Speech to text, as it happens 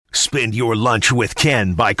Spend your lunch with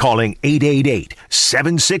Ken by calling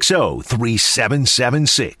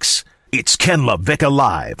 888-760-3776. It's Ken LaVicka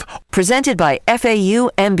Live. Presented by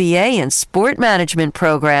FAU MBA and Sport Management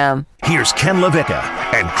Program. Here's Ken LaVicka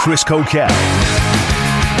and Chris Coquel.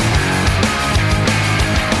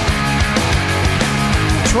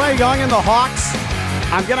 Trae Young and the Hawks,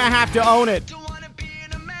 I'm going to have to own it.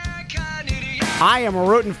 I am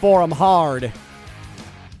rooting for him hard.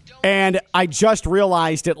 And I just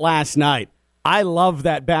realized it last night. I love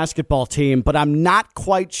that basketball team, but I'm not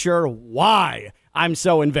quite sure why I'm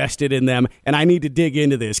so invested in them, and I need to dig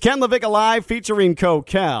into this. Ken LaVicka Live featuring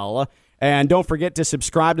Coquel. And don't forget to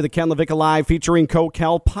subscribe to the Ken LaVicka Live featuring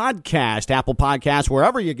Coquel podcast, Apple Podcasts,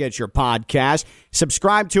 wherever you get your podcast.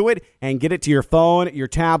 Subscribe to it and get it to your phone, your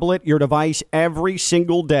tablet, your device every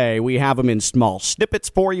single day. We have them in small snippets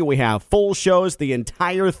for you. We have full shows, the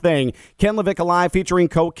entire thing. Ken LaVicka Live featuring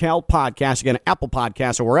Coquel podcast. Again, Apple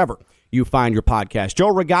Podcasts or wherever you find your podcast. Joe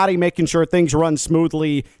Rigotti making sure things run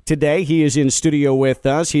smoothly today. He is in studio with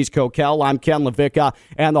us. He's Coquel. I'm Ken LaVicka.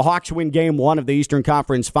 And the Hawks win Game 1 of the Eastern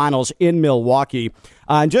Conference Finals in Milwaukee.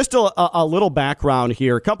 Just a little background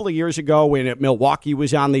here. A couple of years ago when Milwaukee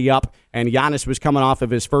was on the up and Giannis was coming off of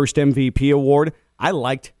his first MVP award, I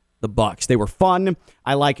liked the Bucks. They were fun.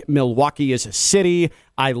 I like Milwaukee as a city.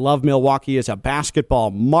 I love Milwaukee as a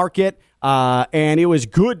basketball market. And it was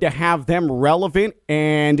good to have them relevant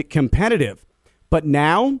and competitive. But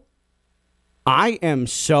now, I am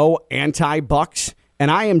so anti-Bucks,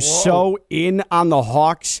 and I am so in on the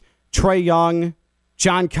Hawks. Trae Young,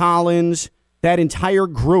 John Collins, that entire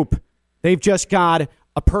group, they've just got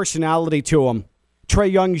a personality to them. Trae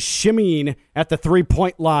Young shimmying at the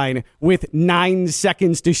three-point line with 9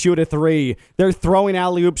 seconds to shoot a three. They're throwing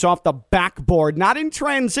alley-oops off the backboard, not in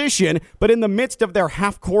transition, but in the midst of their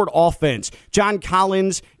half-court offense. John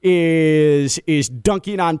Collins is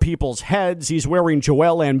dunking on people's heads. He's wearing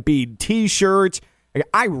Joel Embiid T-shirts.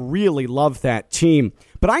 I really love that team,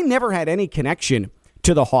 but I never had any connection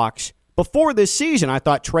to the Hawks. Before this season, I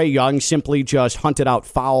thought Trae Young simply just hunted out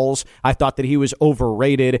fouls. I thought that he was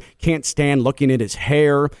overrated, can't stand looking at his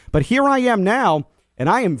hair. But here I am now, and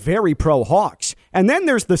I am very pro-Hawks. And then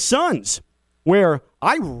there's the Suns, where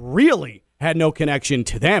I really had no connection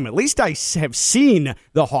to them. At least I have seen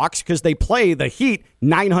the Hawks because they play the Heat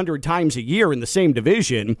 900 times a year in the same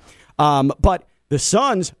division. But the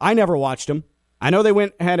Suns, I never watched them. I know they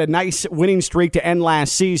had a nice winning streak to end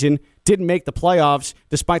last season, didn't make the playoffs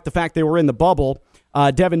despite the fact they were in the bubble.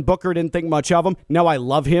 Devin Booker, didn't think much of him. Now I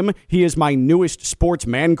love him. He is my newest sports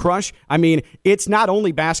man crush. I mean, it's not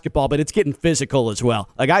only basketball, but it's getting physical as well.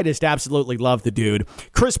 Like, I just absolutely love the dude.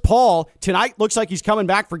 Chris Paul, tonight looks like he's coming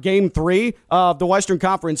back for Game 3 of the Western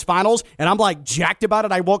Conference Finals, and I'm like jacked about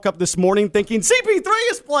it. I woke up this morning thinking CP3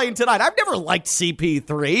 is playing tonight. I've never liked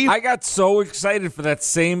CP3. I got so excited for that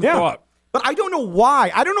same thought. But I don't know why.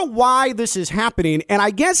 I don't know why this is happening, and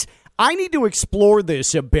I guess I need to explore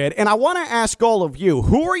this a bit, and I want to ask all of you,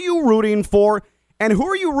 who are you rooting for, and who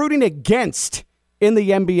are you rooting against in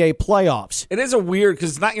the NBA playoffs? It is a weird,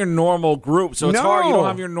 because it's not your normal group, so it's hard. You don't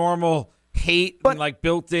have your normal hate and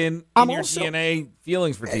built in your DNA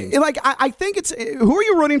feelings for teams. I think it's, who are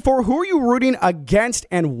you rooting for, who are you rooting against,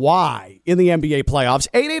 and why in the NBA playoffs?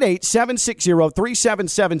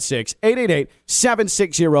 888-760-3776,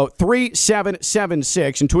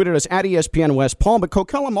 888-760-3776, and tweeted us at ESPN West Palm. But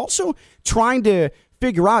Coquel, I'm also trying to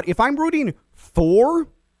figure out if I'm rooting for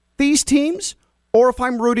these teams or if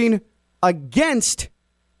I'm rooting against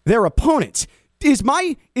their opponents. Is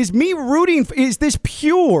this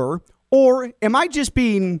pure, or am I just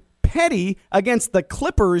being petty against the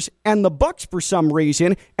Clippers and the Bucks for some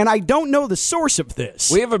reason, and I don't know the source of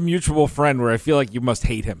this? We have a mutual friend where I feel like you must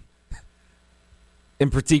hate him. In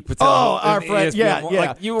Pratik Patel. Oh, our friend, ESPN.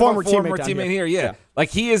 yeah. You former teammate here, yeah. Like,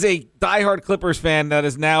 he is a diehard Clippers fan that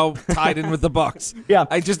is now tied in with the Bucks. Yeah.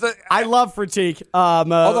 I love Pratik.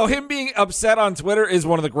 Although him being upset on Twitter is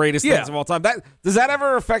one of the greatest things of all time. Does that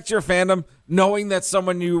ever affect your fandom, knowing that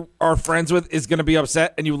someone you are friends with is going to be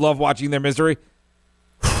upset and you love watching their misery?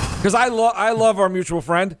 Because I love our mutual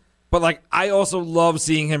friend, but I also love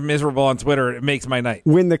seeing him miserable on Twitter. It makes my night.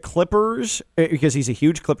 When the Clippers, because he's a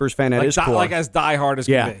huge Clippers fan at his core. As diehard as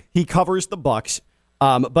can be. He covers the Bucks.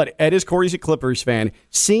 But at his core, he's a Clippers fan.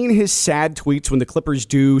 Seeing his sad tweets when the Clippers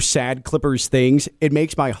do sad Clippers things, it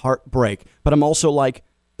makes my heart break. But I'm also like,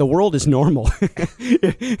 the world is normal.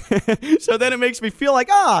 So then it makes me feel like,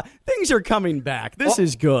 things are coming back. This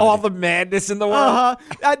is good. All the madness in the world.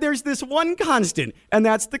 There's this one constant, and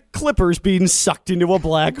that's the Clippers being sucked into a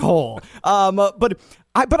black hole. But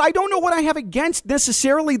But I don't know what I have against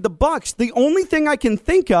necessarily the Bucks. The only thing I can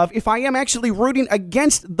think of, if I am actually rooting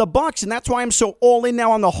against the Bucks, and that's why I'm so all in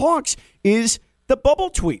now on the Hawks, is the bubble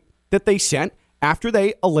tweet that they sent after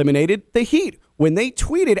they eliminated the Heat. When they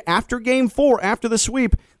tweeted after Game 4, after the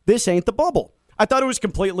sweep, this ain't the bubble. I thought it was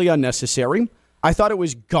completely unnecessary. I thought it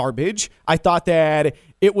was garbage. I thought that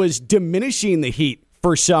it was diminishing the Heat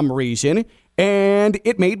for some reason. And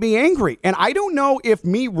it made me angry. And I don't know if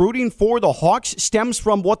me rooting for the Hawks stems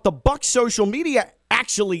from what the Bucks social media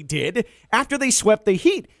actually did after they swept the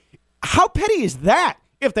Heat. How petty is that,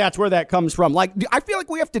 if that's where that comes from? Like, I feel like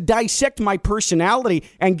we have to dissect my personality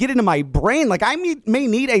and get into my brain. Like, I may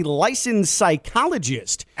need a licensed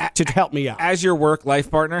psychologist to help me out. As your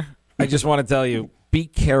work-life partner, I just want to tell you, be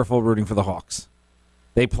careful rooting for the Hawks.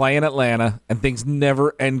 They play in Atlanta, and things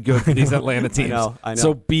never end good for these Atlanta teams. I know.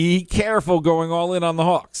 So be careful going all in on the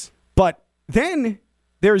Hawks. But then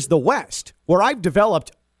there's the West, where I've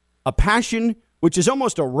developed a passion, which is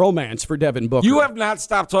almost a romance for Devin Booker. You have not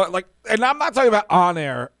stopped talking, and I'm not talking about on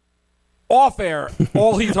air. Off air,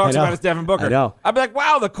 all he talks about is Devin Booker. I know. I'd be like,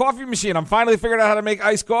 wow, the coffee machine. I'm finally figured out how to make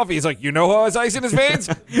iced coffee. He's like, you know who has ice in his veins?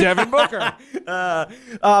 Devin Booker.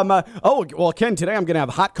 Well, Ken, today I'm going to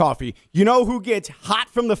have hot coffee. You know who gets hot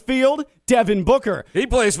from the field? Devin Booker. He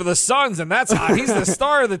plays for the Suns, and that's hot. He's the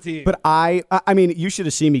star of the team. But I mean, you should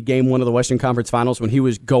have seen me game 1 of the Western Conference Finals when he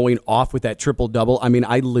was going off with that triple-double. I mean,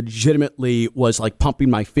 I legitimately was like pumping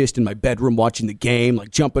my fist in my bedroom watching the game,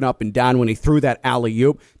 like jumping up and down when he threw that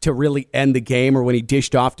alley-oop to really end the game, or when he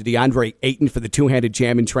dished off to DeAndre Ayton for the two-handed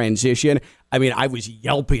jam in transition. I mean, I was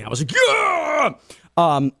yelping. I was like,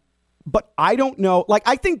 yeah! But I don't know. Like,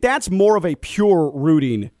 I think that's more of a pure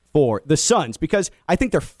rooting for the Suns because I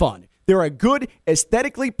think they're fun. They're a good,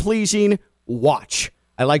 aesthetically pleasing watch.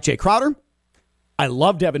 I like Jay Crowder. I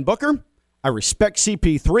love Devin Booker. I respect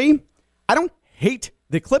CP3. I don't hate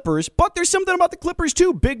the Clippers, but there's something about the Clippers,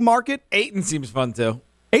 too. Big market. Ayton seems fun, too.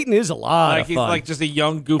 Ayton is a lot of fun. He's like just a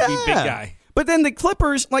young, goofy, big guy. But then the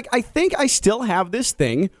Clippers, like, I think I still have this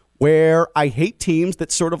thing where I hate teams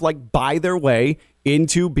that sort of like buy their way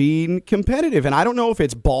into being competitive. And I don't know if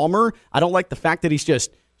it's Ballmer. I don't like the fact that he's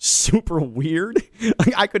just super weird.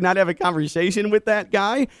 Like, I could not have a conversation with that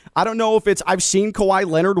guy. I don't know if it's I've seen Kawhi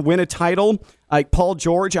Leonard win a title. Like Paul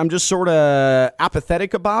George, I'm just sort of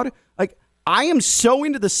apathetic about it. Like, I am so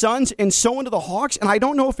into the Suns and so into the Hawks, and I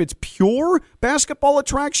don't know if it's pure basketball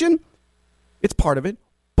attraction. It's part of it.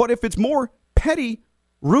 But if it's more petty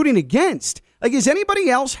rooting against, like, is anybody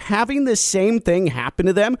else having the same thing happen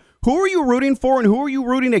to them? Who are you rooting for and who are you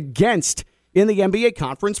rooting against in the NBA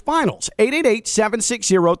Conference Finals?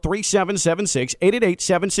 888-760-3776,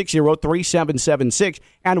 888-760-3776.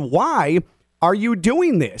 And why are you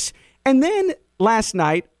doing this? And then last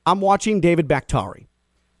night, I'm watching David Bakhtiari,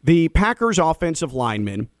 the Packers offensive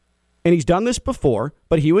lineman, and he's done this before,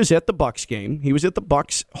 but he was at the Bucs game. He was at the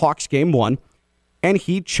Bucs-Hawks game 1, and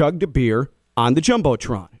he chugged a beer on the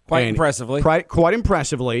Jumbotron. Quite impressively. Quite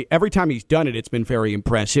impressively. Every time he's done it, it's been very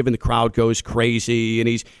impressive, and the crowd goes crazy,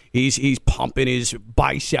 and he's pumping his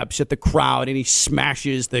biceps at the crowd, and he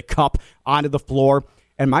smashes the cup onto the floor.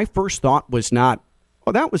 And my first thought was not,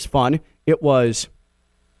 oh, that was fun. It was,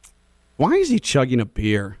 why is he chugging a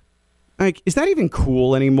beer? Like, is that even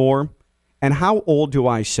cool anymore? And how old do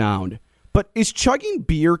I sound? But is chugging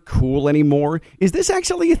beer cool anymore? Is this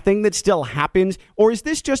actually a thing that still happens? Or is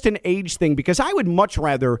this just an age thing? Because I would much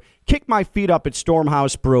rather kick my feet up at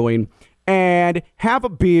Stormhouse Brewing and have a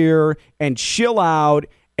beer and chill out.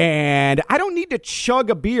 And I don't need to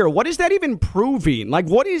chug a beer. What is that even proving? Like,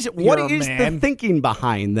 what is the thinking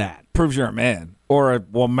behind that? Proves you're a man. Or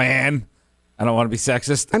a man. I don't want to be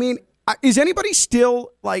sexist. I mean, is anybody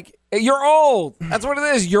still, like... You're old. That's what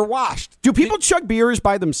it is. You're washed. Do people chug beers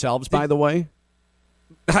by themselves, by the way?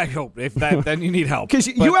 I hope. If that, then you need help. Because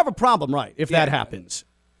you have a problem, right, if that happens.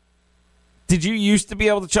 Did you used to be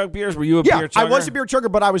able to chug beers? Were you a beer chugger? I was a beer chugger,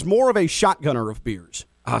 but I was more of a shotgunner of beers.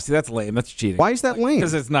 Oh, see, that's lame. That's cheating. Why is that lame?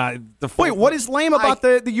 Because it's not. Wait, what is lame about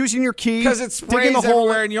the using your key? Because it sprays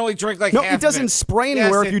everywhere and you only drink like half of it. No, it doesn't spray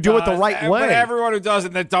anywhere if you do it the right way. But everyone who does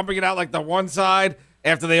it, they're dumping it out like the one side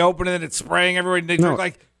after they open it and it's spraying everywhere. And they drink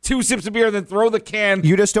like 2 sips of beer and then throw the can.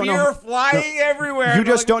 You just don't know. Beer flying everywhere. You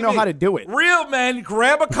just don't know how to do it. Real men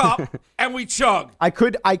grab a cup and we chug. I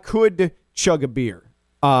could chug a beer,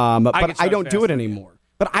 but I don't do it anymore.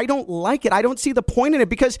 But I don't like it. I don't see the point in it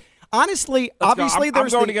because, honestly, I'm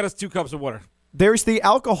going to get us 2 cups of water. There's the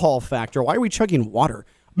alcohol factor. Why are we chugging water?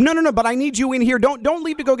 No, but I need you in here. Don't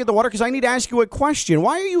leave to go get the water because I need to ask you a question.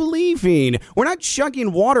 Why are you leaving? We're not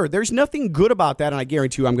chugging water. There's nothing good about that, and I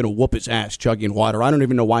guarantee you I'm going to whoop his ass chugging water. I don't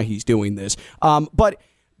even know why he's doing this. But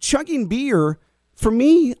chugging beer, for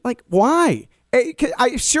me, like, why?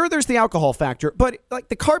 I'm sure there's the alcohol factor, but like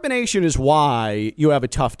the carbonation is why you have a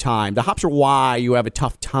tough time. The hops are why you have a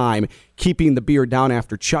tough time keeping the beer down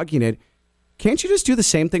after chugging it. Can't you just do the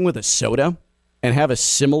same thing with a soda and have a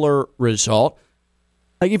similar result?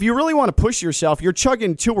 Like, if you really want to push yourself, you're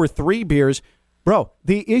chugging 2 or 3 beers. Bro,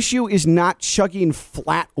 the issue is not chugging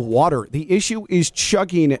flat water. The issue is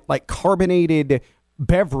chugging like carbonated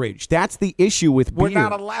beverage. That's the issue with beer. We're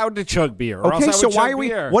not allowed to chug beer. Or Okay, else I so would why chug are we?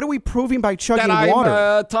 beer. What are we proving by chugging that water?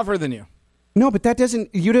 I'm tougher than you. No, but that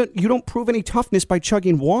doesn't. You don't prove any toughness by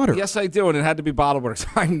chugging water. Yes, I do, and it had to be bottled water. So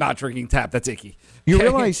I'm not drinking tap. That's icky. You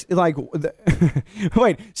realize, like,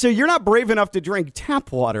 wait. So you're not brave enough to drink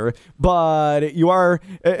tap water, but you are.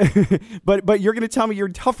 But you're going to tell me you're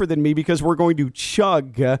tougher than me because we're going to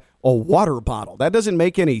chug a water bottle. That doesn't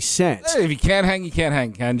make any sense. Hey, if you can't hang, you can't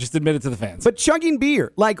hang, Ken. Just admit it to the fans. But chugging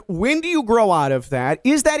beer, like, when do you grow out of that?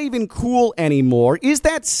 Is that even cool anymore? Is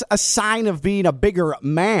that a sign of being a bigger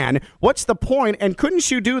man? What's the point? And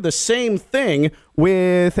couldn't you do the same thing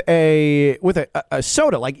with a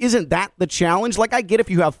soda? Like, isn't that the challenge? Like, I get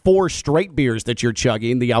if you have 4 straight beers that you're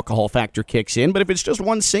chugging, the alcohol factor kicks in. But if it's just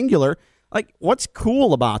one singular, like, what's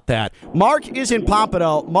cool about that? Mark is in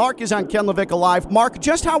Pompano. Mark is on Ken LaVicka Live. Mark,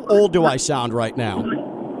 just how old do I sound right now?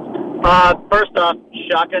 First off,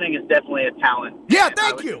 shotgunning is definitely a talent. Yeah, and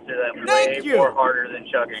thank I would you. consider that Thank way you. more harder than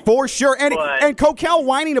chugging. For sure. And But- Coquel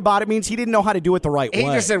whining about it means he didn't know how to do it the right He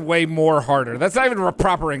way. just said way more harder. That's not even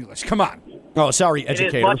proper English. Come on. Oh, sorry, It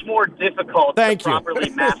educator. is much more difficult Thank to you. properly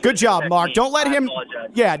master Good job, the Mark. technique. Don't let I him. apologize.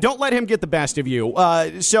 Yeah, don't let him get the best of you.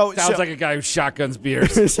 Sounds like a guy who shotguns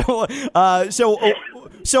beers. so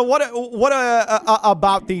what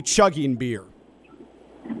about the chugging beer?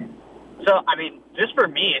 So, I mean, just for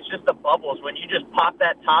me, it's just the bubbles. When you just pop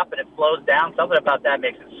that top and it flows down, something about that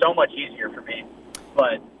makes it so much easier for me.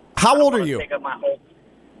 But How I don't old are wanna you? Take up my whole,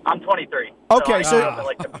 I'm 23. Okay, so I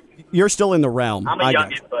like to, you're still in the realm. I'm a I youngin',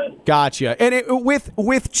 gotcha. but Gotcha. And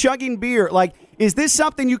with chugging beer, like, is this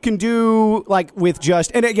something you can do, like, with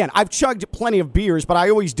just, and again, I've chugged plenty of beers, but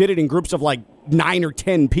I always did it in groups of, like, 9 or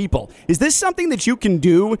 10 people. Is this something that you can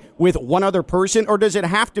do with one other person, or does it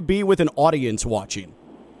have to be with an audience watching?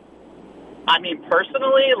 I mean,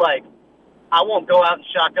 personally, like, I won't go out and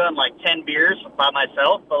shotgun, like, 10 beers by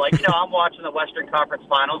myself. But, like, I'm watching the Western Conference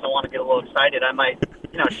Finals. I want to get a little excited. I might,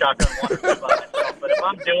 shotgun 1 or 2 by myself. But if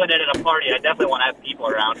I'm doing it at a party, I definitely want to have people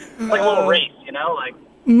around. It's like a little race, like.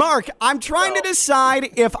 Mark, I'm trying to decide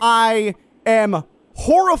if I am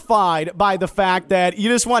horrified by the fact that you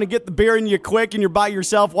just want to get the beer in you quick and you're by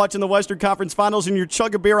yourself watching the Western Conference Finals and you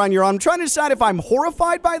chug a beer on your own. I'm trying to decide if I'm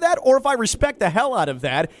horrified by that or if I respect the hell out of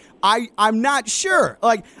that. I'm not sure.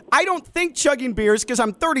 Like, I don't think chugging beers, because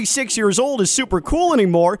I'm 36 years old, is super cool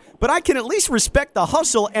anymore, but I can at least respect the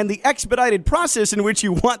hustle and the expedited process in which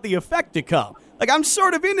you want the effect to come. Like, I'm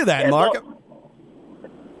sort of into that, Yeah, Mark.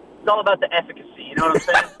 It's all about the efficacy, you know what I'm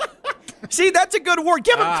saying? See, that's a good word.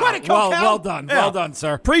 Give him credit, Coquel. Well done. Yeah. Well done,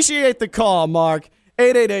 sir. Appreciate the call, Mark.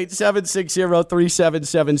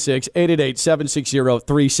 888-760-3776.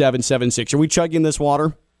 888-760-3776. Are we chugging this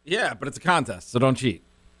water? Yeah, but it's a contest, so don't cheat.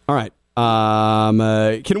 All right.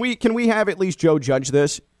 Can we have at least Joe judge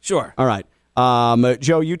this? Sure. All right.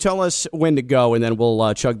 Joe, you tell us when to go, and then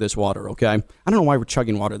we'll chug this water, okay? I don't know why we're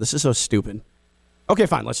chugging water. This is so stupid. Okay,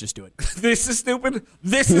 fine. Let's just do it. This is stupid.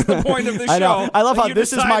 This is the point of the show. I know. I love how You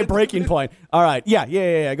this is my decided- breaking point. All right.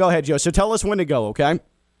 Yeah. Go ahead, Joe. So tell us when to go, okay?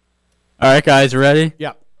 All right, guys, ready?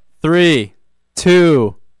 Yeah. 3,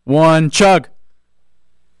 2, 1, chug.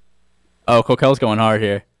 Oh, Coquel's going hard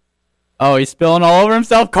here. Oh, he's spilling all over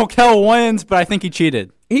himself. Coquel wins, but I think he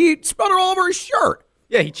cheated. He spilled it all over his shirt.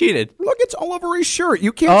 Yeah, he cheated. Look, it's all over his shirt.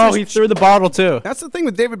 You can't Oh, just... he threw the bottle, too. That's the thing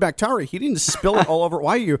with David Bakhtiari. He didn't spill it all over.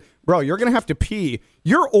 Why are you... Bro, you're going to have to pee.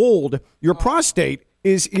 You're old. Your prostate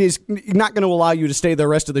is not going to allow you to stay the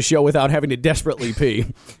rest of the show without having to desperatly pee.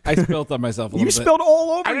 I spilled on myself a little You bit. spilled all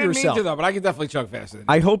over I didn't yourself. mean to, though, but I can definitely chug faster than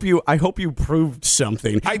you. I hope you proved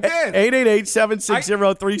something. I did.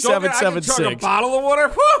 888-760-3776. I can chug a bottle of water.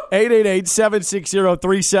 Woo!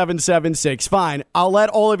 888-760-3776. Fine. I'll let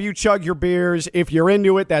all of you chug your beers. If you're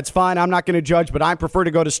into it, that's fine. I'm not going to judge, but I prefer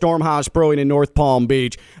to go to Stormhouse Brewing in North Palm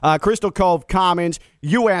Beach. Crystal Cove Commons,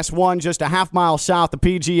 US 1, just a half mile south of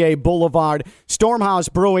PGA Boulevard. Stormhouse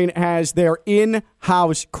Stormhouse Brewing has their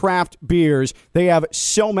in-house craft beers. They have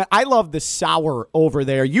so many. I love the sour over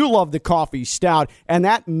there. You love the coffee stout. And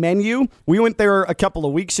that menu, we went there a couple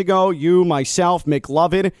of weeks ago. You, myself,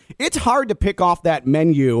 McLovin. It's hard to pick off that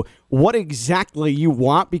menu what exactly you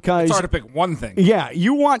want because it's hard to pick one thing. Yeah,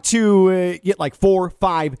 you want to get like 4,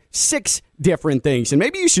 5, 6 different things, and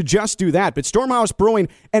maybe you should just do that. But Stormhouse Brewing,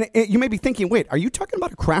 and you may be thinking, wait, are you talking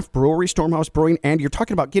about a craft brewery, Stormhouse Brewing, and you're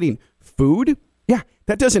talking about getting food? Yeah,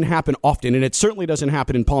 that doesn't happen often, and it certainly doesn't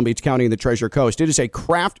happen in Palm Beach County and the Treasure Coast. It is a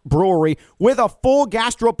craft brewery with a full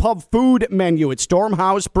gastropub food menu at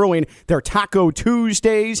Stormhouse Brewing. Their Taco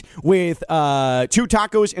Tuesdays with 2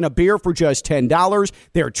 tacos and a beer for just $10.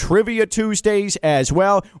 Their Trivia Tuesdays as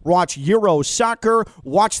well. Watch Euro Soccer,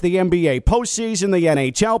 watch the NBA postseason, the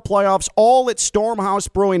NHL playoffs, all at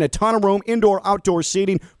Stormhouse Brewing. A ton of room, indoor, outdoor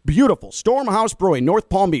seating. Beautiful. Stormhouse Brewing, North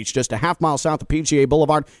Palm Beach, just a half mile south of PGA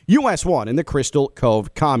Boulevard, US 1 in the Crystal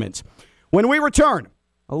Cove Commons. When we return,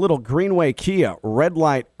 a little Greenway Kia red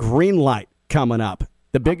light, green light coming up.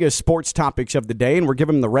 The biggest sports topics of the day, and we're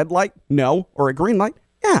giving them the red light, no, or a green light.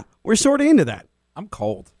 Yeah, we're sort of into that. I'm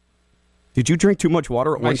cold. Did you drink too much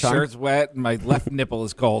water at one time? My shirt's wet and my left nipple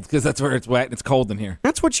is cold because that's where it's wet and it's cold in here.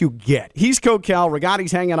 That's what you get. He's Coquel.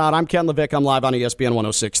 Rigotti's hanging out. I'm Ken Levick. I'm live on ESPN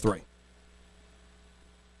 106.3.